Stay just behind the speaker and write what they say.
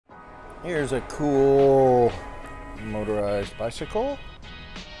Here's a cool motorized bicycle.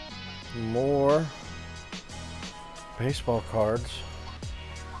 More baseball cards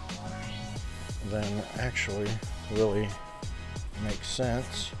than actually really makes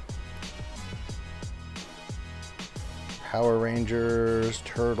sense. Power Rangers,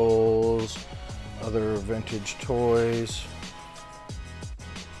 Turtles, other vintage toys.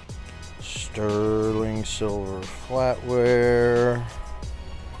 Sterling silver flatware.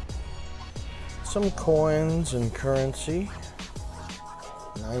 Some coins and currency.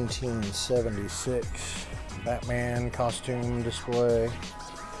 1976 Batman costume display.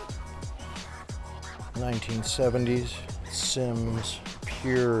 1970s Sims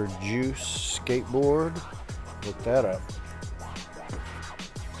Pure Juice skateboard. Look that up.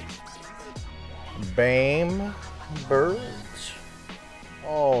 BAME birds.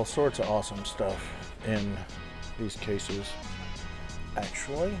 All sorts of awesome stuff in these cases.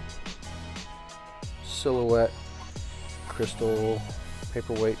 Actually, silhouette, crystal,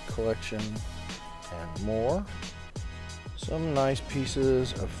 paperweight collection, and more. Some nice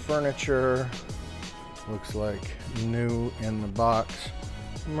pieces of furniture. Looks like new in the box.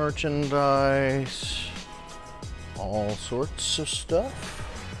 Merchandise. All sorts of stuff.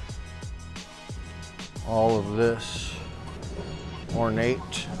 All of this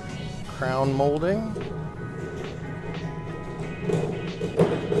ornate crown molding.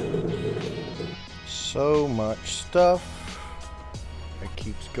 So much stuff. It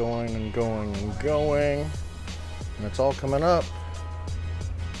keeps going and going and going. And it's all coming up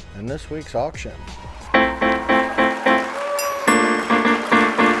in this week's auction.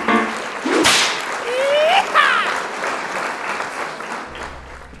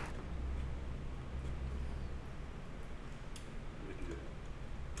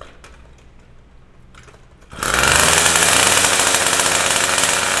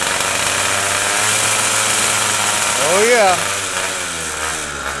 Oh yeah.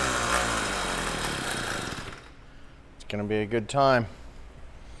 It's gonna be a good time.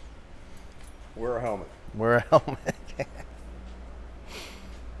 Wear a helmet. Wear a helmet.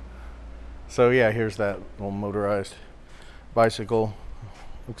 So yeah, here's that little motorized bicycle.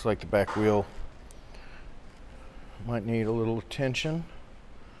 Looks like the back wheel might need a little attention.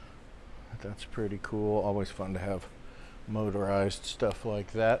 That's pretty cool. Always fun to have motorized stuff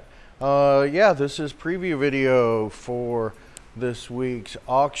like that. Yeah, this is preview video for this week's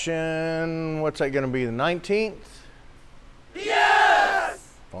auction. What's that going to be, the 19th?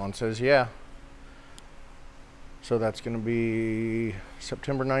 Yes! Vaughn says yeah. So that's going to be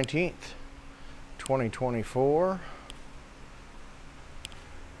September 19th, 2024.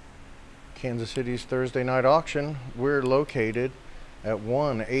 Kansas City's Thursday night auction. We're located at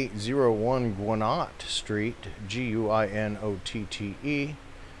 1801 Guinott Street, Guinotte,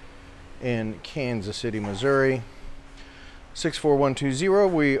 in Kansas City, Missouri. 64120.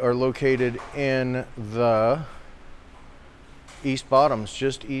 We are located in the East Bottoms,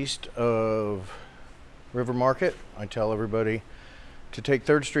 just east of River Market. I tell everybody to take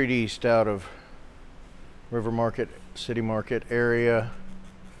 3rd Street East out of River Market, City Market area.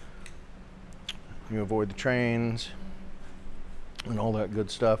 You avoid the trains and all that good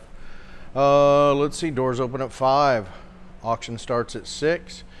stuff. Let's see, doors open at 5. Auction starts at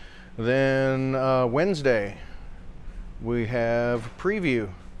 6. Then Wednesday, we have a preview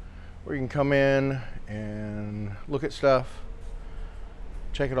where you can come in and look at stuff,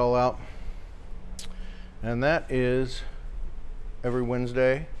 check it all out. And that is every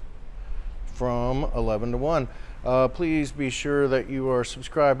Wednesday from 11 to 1. Please be sure that you are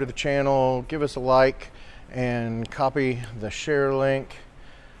subscribed to the channel, give us a like, and copy the share link.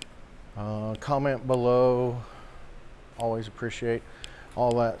 Comment below. Always appreciate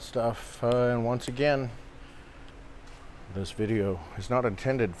all that stuff. And once again, this video is not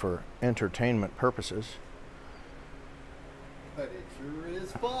intended for entertainment purposes. But it sure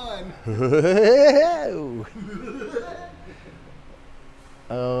is fun.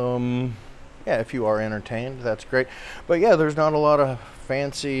 Yeah, if you are entertained, that's great. But yeah, there's not a lot of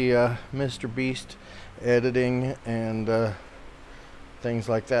fancy Mr. Beast editing and things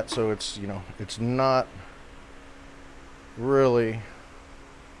like that. So it's, you know, it's not really,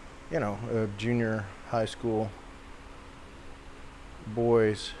 you know, a junior high school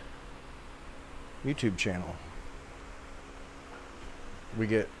boys YouTube channel. We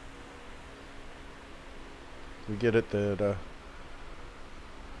get it that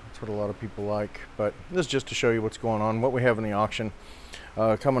that's what a lot of people like, but this is just to show you what's going on, what we have in the auction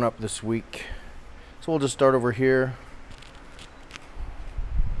coming up this week. So we'll just start over here.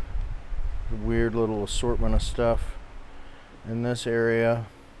 A weird little assortment of stuff in this area.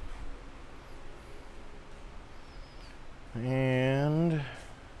 And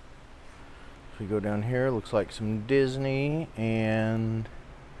if we go down here, looks like some Disney and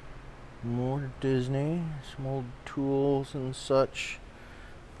more Disney, some old tools and such.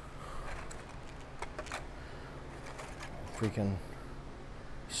 Freaking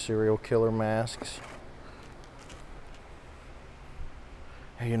serial killer masks.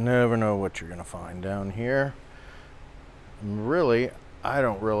 You never know what you're gonna find down here. And really, I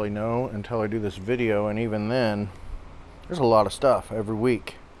don't really know until I do this video, and even then, there's a lot of stuff every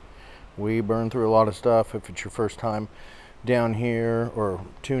week. We burn through a lot of stuff. If it's your first time down here or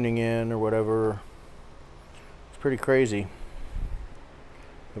tuning in or whatever, it's pretty crazy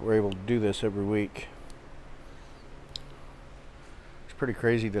that we're able to do this every week. It's pretty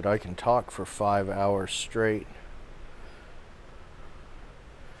crazy that I can talk for 5 hours straight.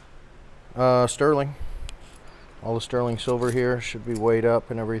 Sterling. All the sterling silver here should be weighed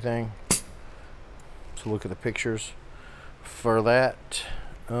up and everything. So look at the pictures for that.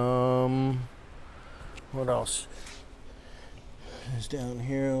 What else is down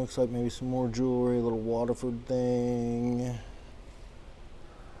here? Looks like maybe some more jewelry, a little Waterford thing.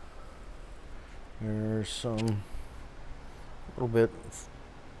 There's some little bit of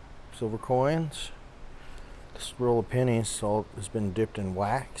silver coins. This roll of pennies all has been dipped in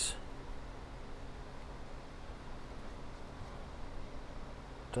wax.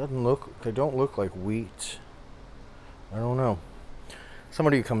 Doesn't look, they don't look like wheat. I don't know.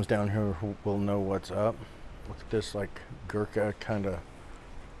 Somebody who comes down here who will know what's up. Look at this, like Gurkha kind of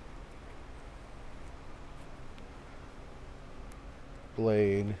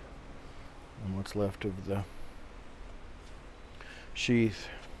blade and what's left of the sheath.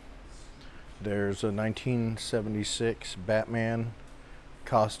 There's a 1976 Batman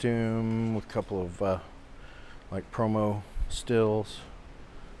costume with a couple of like promo stills.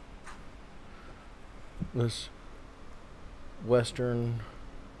 This Western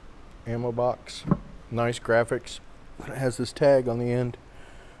ammo box, nice graphics, but it has this tag on the end: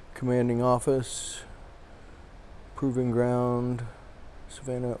 commanding office, proving ground,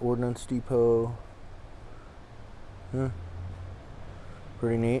 Savannah Ordnance Depot.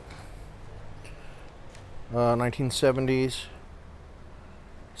 Pretty neat. 1970s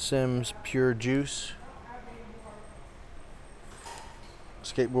Sims Pure Juice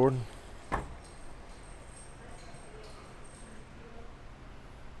skateboard.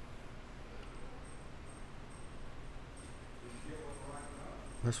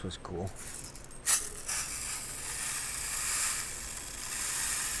 This was cool.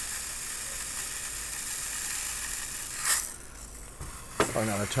 Probably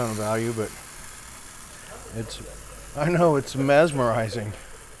not a ton of value, but I know it's mesmerizing.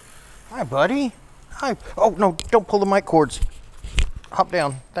 Hi, buddy. Hi. Oh, no, don't pull the mic cords. Hop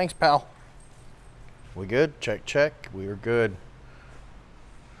down. Thanks, pal. We good? Check, check. We are good.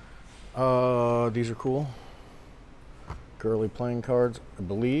 These are cool. Girly playing cards. I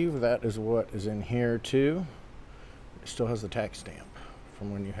believe that is what is in here too. It still has the tax stamp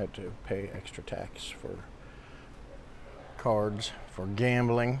from when you had to pay extra tax for cards for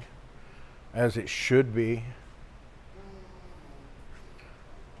gambling, as it should be.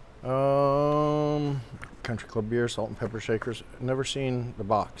 Country Club beer, salt and pepper shakers. Never seen the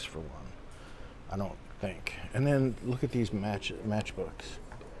box for one, I don't think. And then look at these matchbooks.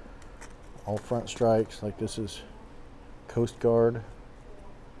 All front strikes, like this is Coast Guard.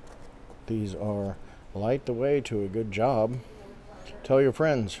 These are light the way to a good job. Tell your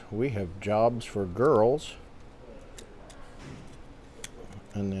friends we have jobs for girls.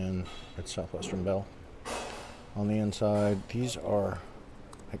 And then it's Southwestern Bell on the inside. These are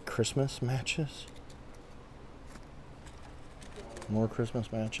like Christmas matches. More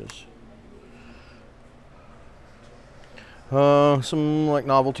Christmas matches. Some like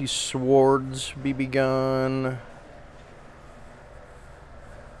novelty swords, BB gun.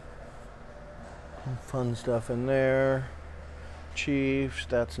 Fun stuff in there. Chiefs,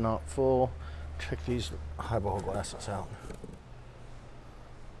 that's not full. Check these highball glasses out.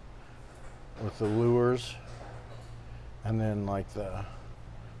 With the lures. And then like the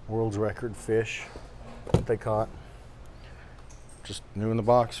world's record fish that they caught. Just new in the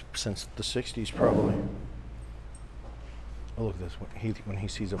box since the 60s probably. Oh, look at this. When he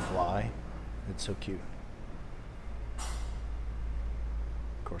sees a fly, it's so cute. Of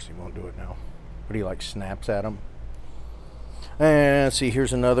course he won't do it now. But he like snaps at him. And see,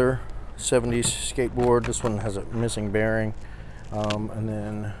 here's another 70s skateboard. This one has a missing bearing. And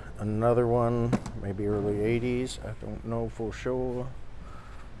then another one, maybe early 80s. I don't know for sure.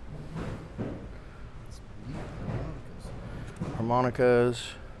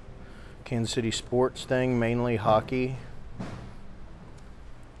 Harmonicas. Kansas City sports thing, mainly hockey.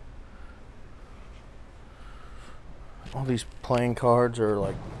 All these playing cards are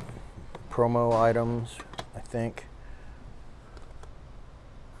like promo items, I think.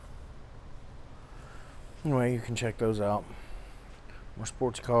 Anyway, you can check those out. More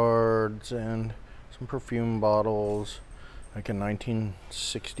sports cards and some perfume bottles. Like a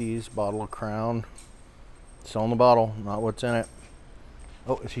 1960s bottle of Crown. Selling the bottle, not what's in it.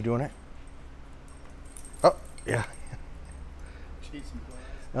 Oh, is he doing it? Oh, yeah.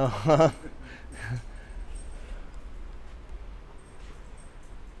 Uh-huh.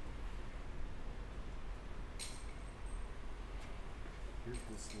 Here's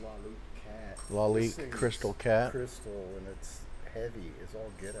this Lalique cat. Lalique crystal cat. Crystal, and it's heavy. It's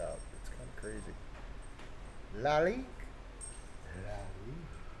all get out. It's kind of crazy. Lalique. Lalique.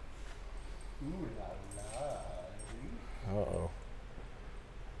 Ooh la la. Uh-oh.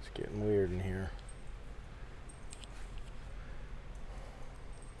 It's getting weird in here.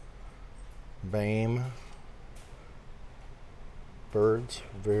 BAME. Birds.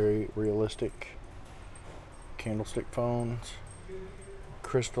 Very realistic. Candlestick phones.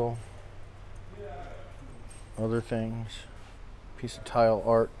 Crystal. Other things. Piece of tile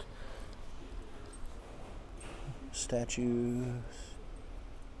art. Statues.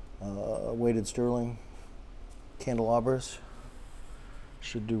 Weighted sterling. Candelabras.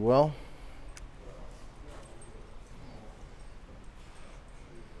 Should do well.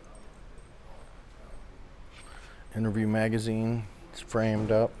 Interview magazine. It's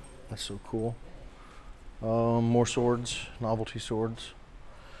framed up. That's so cool. More swords. Novelty swords.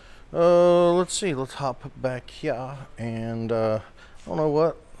 Let's see. Let's hop back here. And I don't know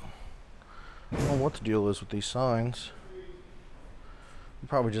what the deal is with these signs.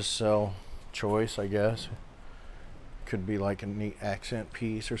 Probably just sell choice, I guess. Could be like a neat accent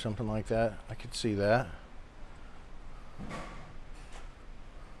piece or something like that. I could see that.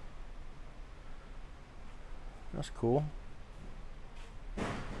 That's cool.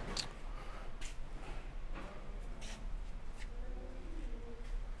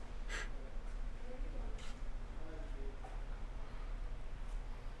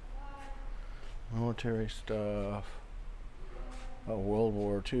 Military stuff. A World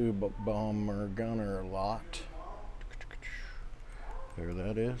War II bomber gunner lot. There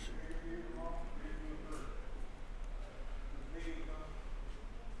that is.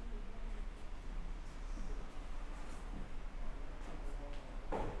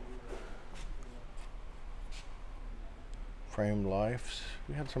 Framed Lives.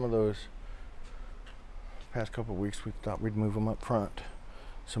 We had some of those past couple of weeks. We thought we'd move them up front.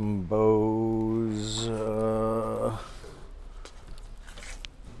 Some bows.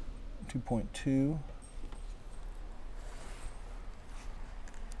 2.2.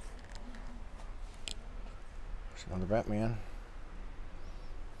 There's another Batman.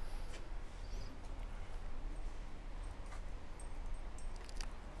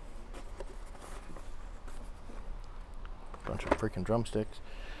 Bunch of freaking drumsticks.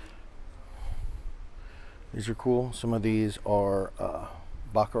 These are cool. Some of these are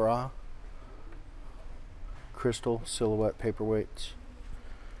Baccarat. Crystal silhouette paperweights.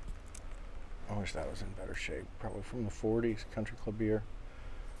 I wish that was in better shape. Probably from the 40s, country club beer.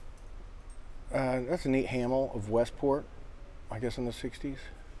 That's a neat Hamel of Westport, I guess in the 60s.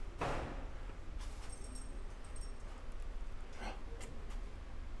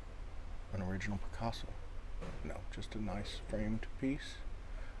 An original Picasso. No, just a nice framed piece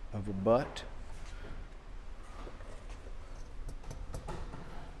of a butt.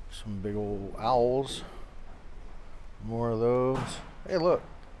 Some big old owls. More of those. Hey, look.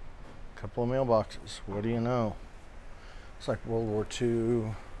 Couple of mailboxes. What do you know? It's like World War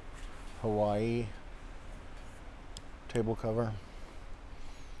II, Hawaii table cover.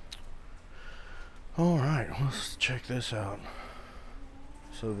 All right, let's check this out.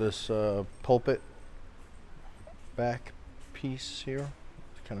 So this pulpit back piece here,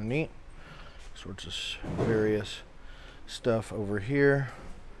 it's kind of neat. Sorts of various stuff over here.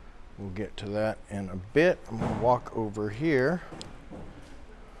 We'll get to that in a bit. I'm gonna walk over here.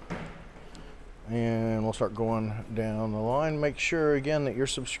 And we'll start going down the line. Make sure again that you're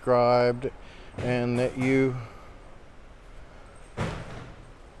subscribed and that you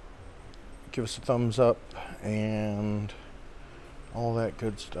give us a thumbs up and all that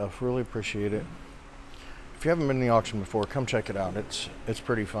good stuff. Really appreciate it. If you haven't been in the auction before, come check it out. It's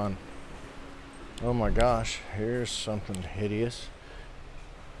pretty fun. Oh my gosh, here's something hideous.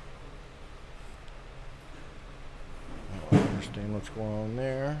 I don't understand what's going on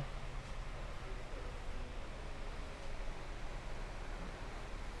there.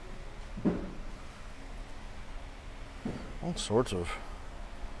 All sorts of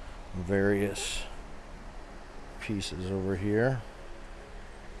various pieces over here.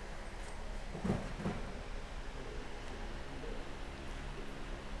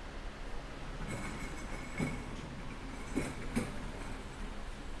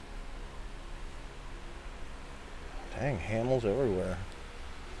 Dang, Hamels everywhere.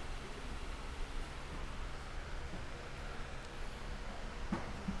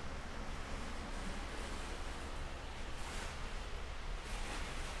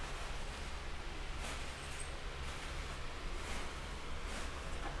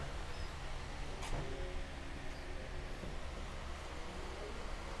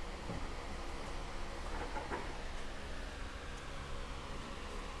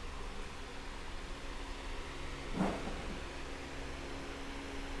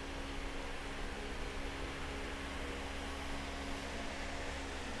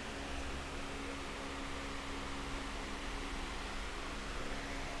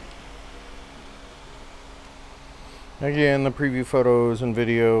 Again, the preview photos and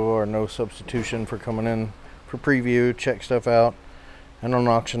video are no substitution for coming in for preview, check stuff out. And on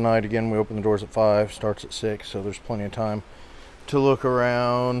auction night, again, we open the doors at 5, starts at 6, so there's plenty of time to look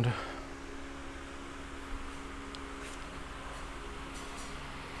around.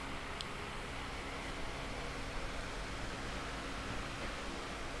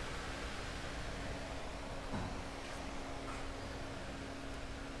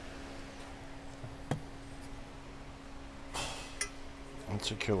 That's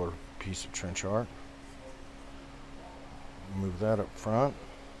a killer piece of trench art. Move that up front.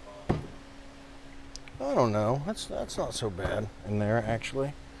 I don't know. That's not so bad in there,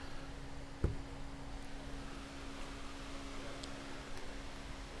 actually.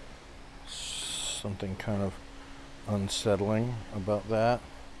 Something kind of unsettling about that.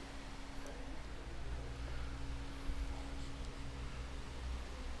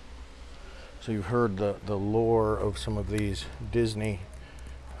 So you've heard the lore of some of these Disney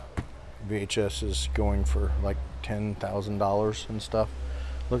VHSs going for like $10,000 and stuff.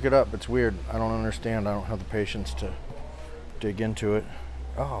 Look it up. It's weird. I don't understand. I don't have the patience to dig into it.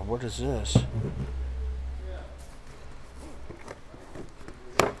 Oh, what is this?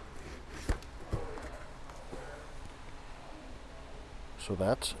 So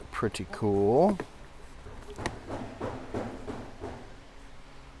that's pretty cool.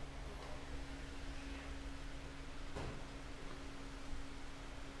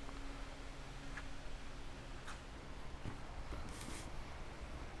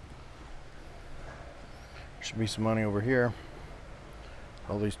 Should be some money over here.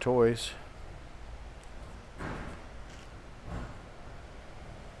 All these toys.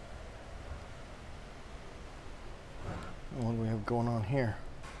 What do we have going on here?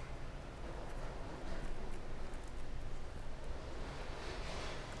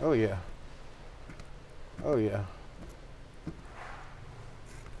 Oh yeah. Oh yeah.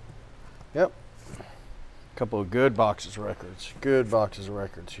 Yep. A couple of good boxes of records. Good boxes of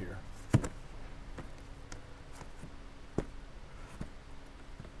records here.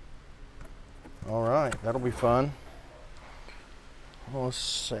 All right, that'll be fun. Oh, it's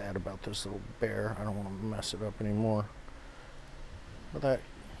sad about this little bear. I don't want to mess it up anymore. But that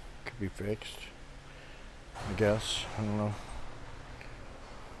could be fixed, I guess. I don't know.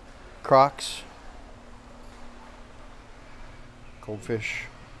 Crocs. Goldfish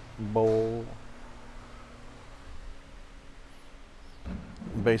bowl.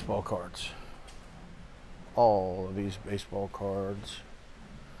 Baseball cards. All of these baseball cards.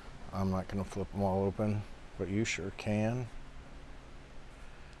 I'm not going to flip them all open, but you sure can.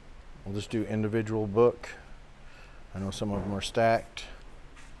 We'll just do individual book. I know some of them are stacked.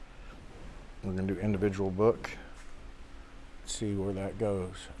 We're going to do individual book. See where that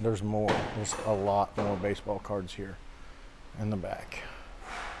goes. There's more. There's a lot more baseball cards here in the back.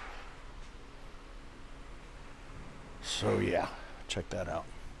 So yeah, check that out.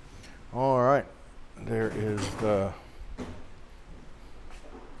 All right, there is the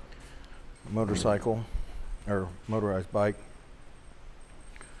motorcycle or motorized bike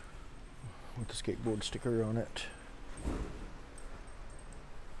with the skateboard sticker on it.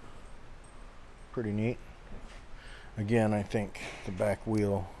 Pretty neat. Again, I think the back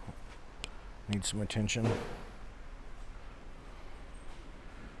wheel needs some attention. Old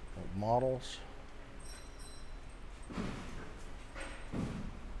models.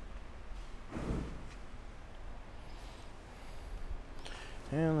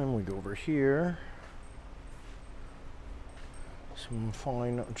 And then we go over here. Some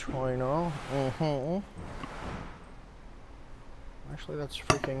fine china. Actually, that's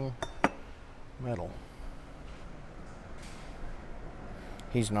freaking metal.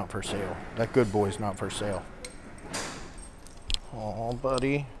 He's not for sale. That good boy's not for sale. Oh,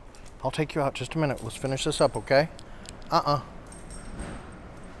 buddy. I'll take you out just a minute. Let's finish this up, okay?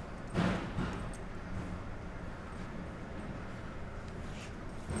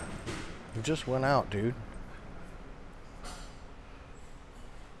 You just went out, dude.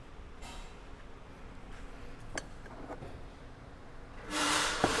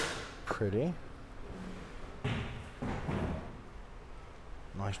 Pretty.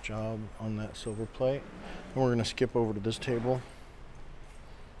 Nice job on that silver plate. And we're going to skip over to this table.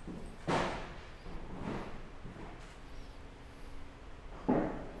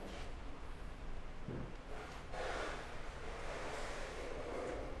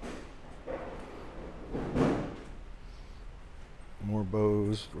 More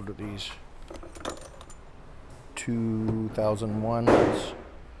bows. What are these? 2001s.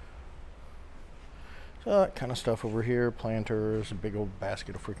 So that kind of stuff over here. Planters, a big old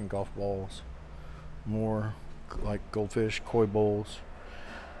basket of freaking golf balls. More like goldfish, koi bowls.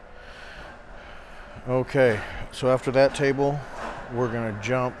 Okay, so after that table, we're gonna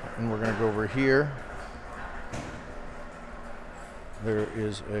jump and we're gonna go over here. There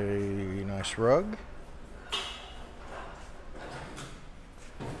is a nice rug.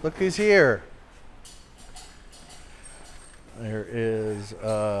 Look who's here. There is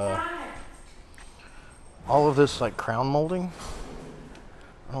all of this like crown molding.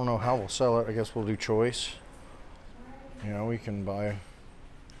 I don't know how we'll sell it. I guess we'll do choice. You know, we can buy a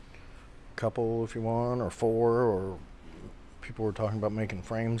couple if you want, or 4, or people were talking about making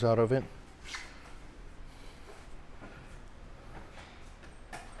frames out of it.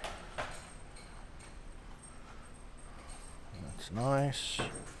 That's nice.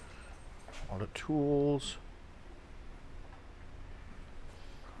 A lot of tools.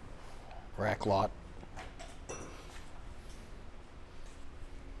 Rack lot.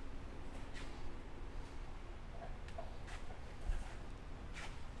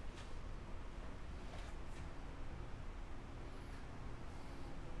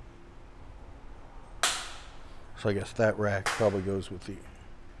 So I guess that rack probably goes with the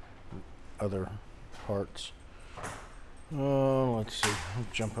other parts. Let's see. I'll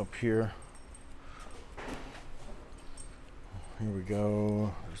jump up here. Here we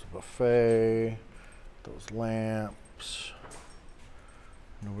go. There's a buffet. Those lamps.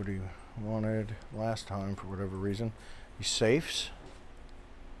 Nobody wanted last time for whatever reason. These safes.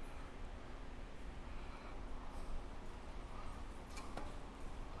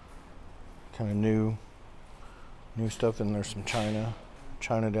 Kind of new stuff. And there's some china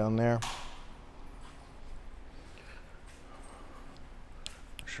down there.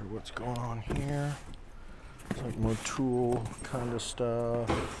 Not sure what's going on here. It's like more tool kind of stuff.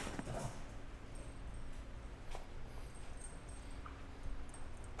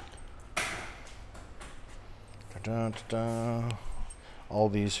 Da-da-da-da. All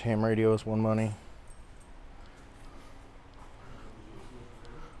these ham radios, one money.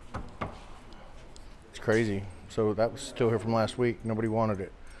 It's crazy. So that was still here from last week. Nobody wanted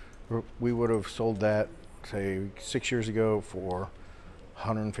it. We would have sold that, say, 6 years ago for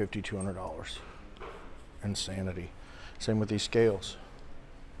 $150, $200. Insanity. Same with these scales.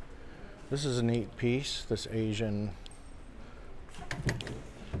 This is a neat piece. This Asian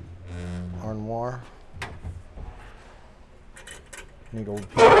armoire. Neat old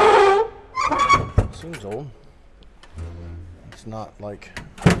piece. Seems old. It's not like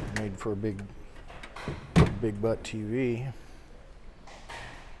made for a big butt TV.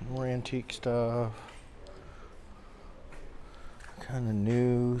 More antique stuff. Kind of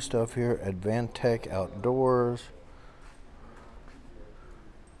new stuff here. Advantech Outdoors.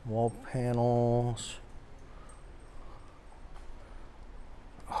 Wall panels.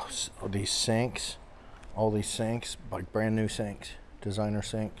 Oh, these sinks. All these sinks, like brand new sinks. Designer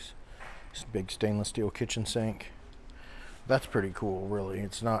sinks. This big stainless steel kitchen sink. That's pretty cool, really.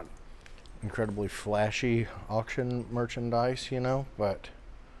 It's not incredibly flashy auction merchandise, you know, but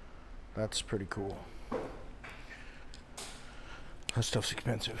that's pretty cool. That stuff's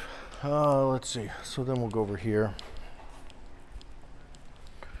expensive. Let's see. So then we'll go over here.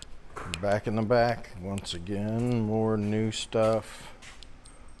 Back in the back, once again, more new stuff.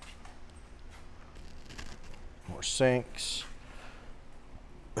 More sinks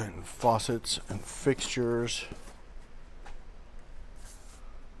and faucets and fixtures.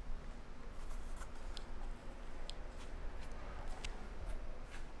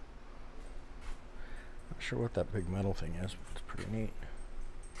 Not sure what that big metal thing is, but it's pretty neat.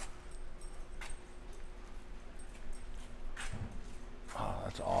 Oh,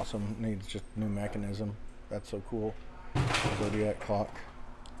 that's awesome. Needs just new mechanism. That's so cool. Zodiac clock.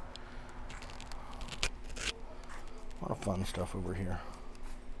 A lot of fun stuff over here.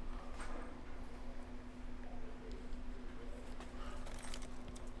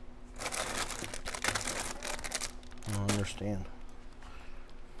 I don't understand.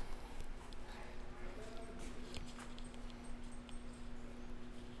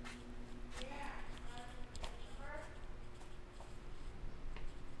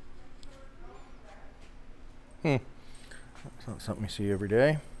 It's not something you see every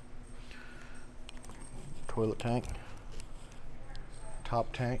day. Toilet tank,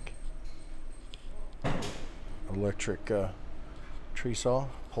 top tank, electric tree saw,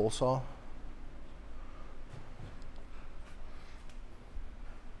 pole saw.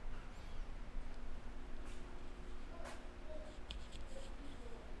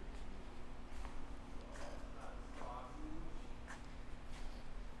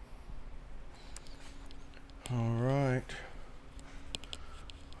 All right.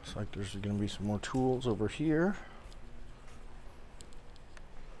 Looks like there's going to be some more tools over here.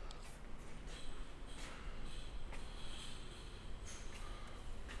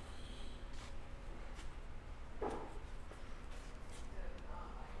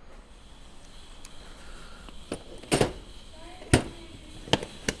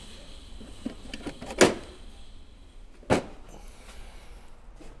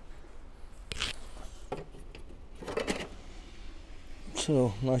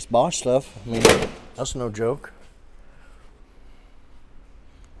 So, nice Bosch stuff. I mean, that's no joke.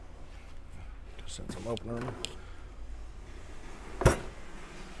 Since I'm opening them.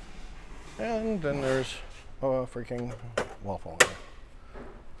 And then there's a freaking waffle in there,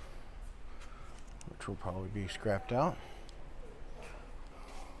 which will probably be scrapped out.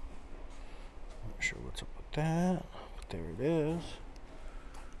 Not sure what's up with that, but there it is.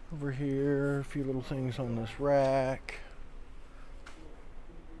 Over here, a few little things on this rack.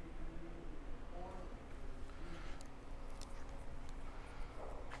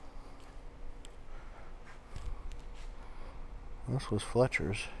 This was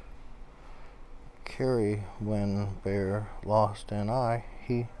Fletcher's. Carrie, when Bear lost an eye,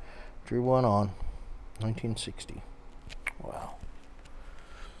 he drew one on 1960. Wow.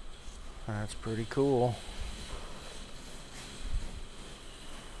 That's pretty cool.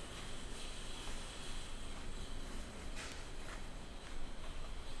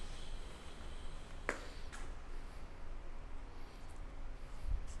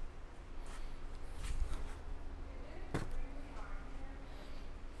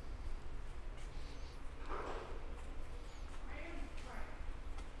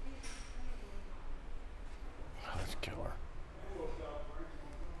 That's killer.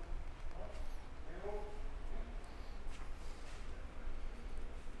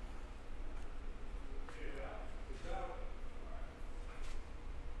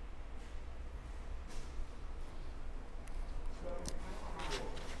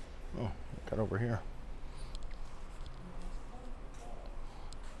 Oh, got over here.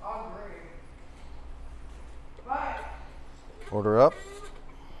 Order up.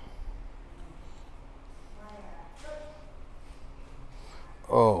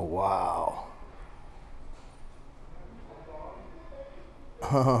 Oh, wow.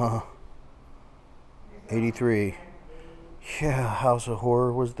 83. Yeah, House of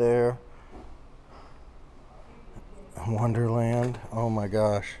Horror was there. Wonderland. Oh my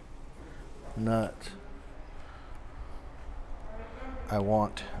gosh. Nuts. I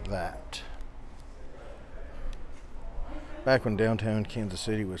want that. Back when downtown Kansas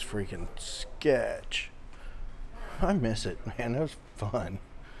City was freaking sketch. I miss it, man. That was fun.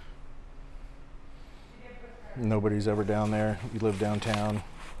 Nobody's ever down there. You live downtown.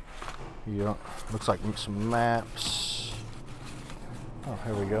 You don't. Looks like some maps. Oh,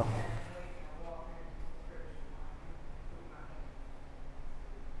 here we go.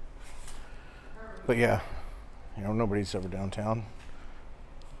 But yeah, you know, nobody's ever downtown.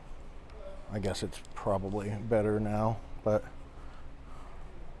 I guess it's probably better now, but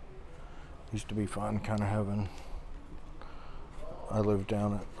used to be fun kind of having. I lived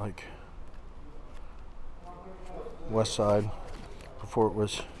down at like West Side before it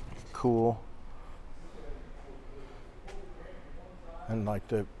was cool, and like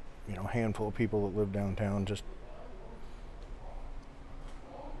the, you know, handful of people that live downtown, just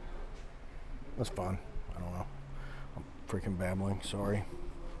that's fun. I don't know, I'm freaking babbling, sorry.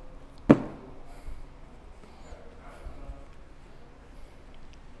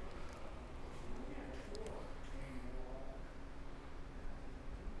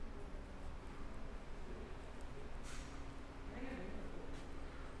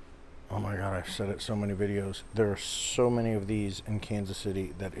 Oh my God, I've said it so many videos. There are so many of these in Kansas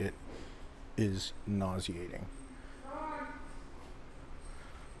City that it is nauseating.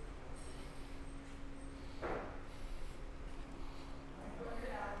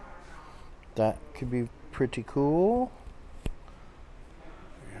 That could be pretty cool.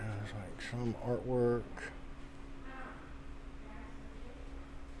 Yeah, there's like some artwork.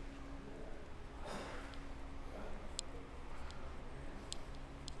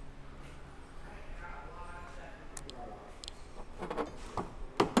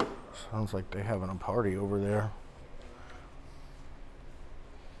 Sounds like they're having a party over there.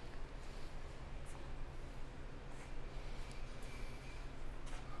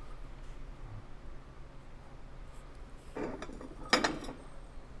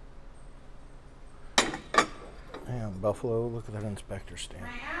 Yeah, Buffalo, look at that inspector stamp. My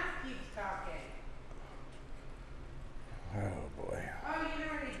ass keeps talking. Oh boy. Oh, you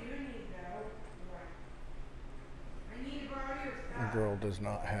know what I do need though? What? I need to borrow your The stuff. girl does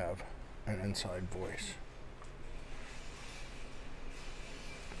not have an inside voice.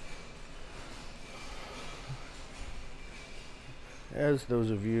 As those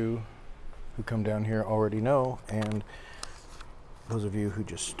of you who come down here already know, and those of you who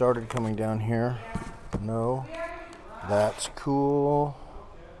just started coming down here know, that's cool.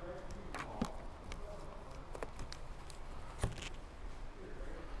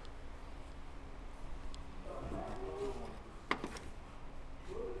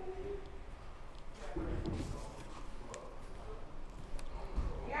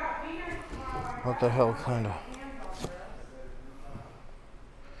 What the hell kind of...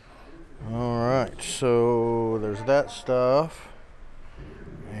 Alright, so there's that stuff.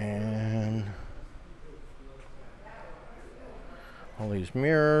 And all these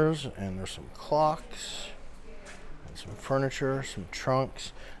mirrors, and there's some clocks, and some furniture, some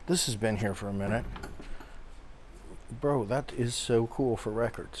trunks. This has been here for a minute. Bro, that is so cool for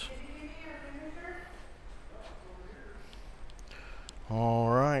records.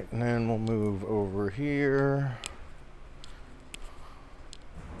 Alright, and then we'll move over here.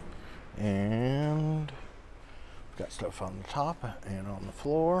 And we've got stuff on the top and on the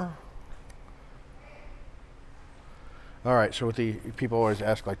floor. Alright, so with the people always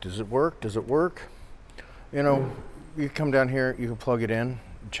ask, like, does it work? Does it work? You know, you come down here, you can plug it in,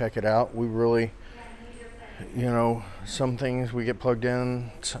 check it out. We really, you know, some things we get plugged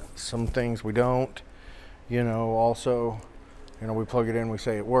in, some things we don't. You know, also, you know, we plug it in, we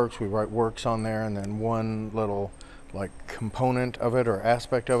say it works, we write works on there, and then one little like component of it or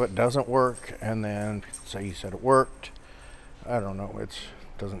aspect of it doesn't work, and then say you said it worked. I don't know, it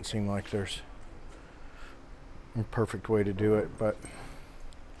doesn't seem like there's a perfect way to do it, but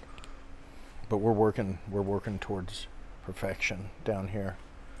we're working towards perfection down here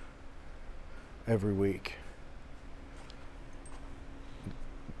every week.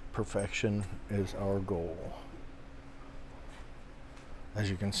 Perfection is our goal, as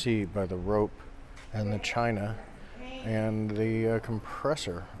you can see by the rope and the china and the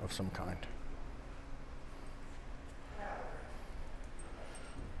compressor of some kind.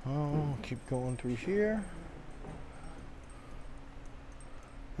 Oh, keep going through here.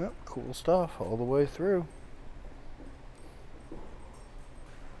 Yep, cool stuff all the way through.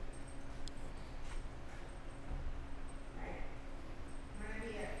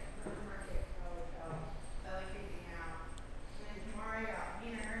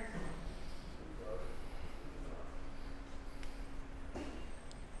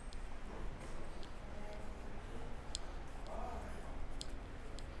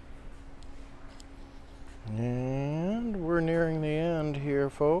 And we're nearing the end here,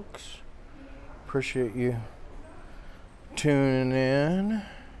 folks. Appreciate you tuning in.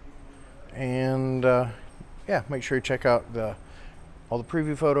 And yeah, make sure you check out all the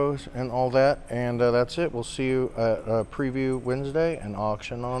preview photos and all that. And that's it. We'll see you at preview Wednesday and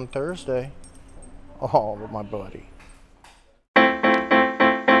auction on Thursday. Oh, my buddy.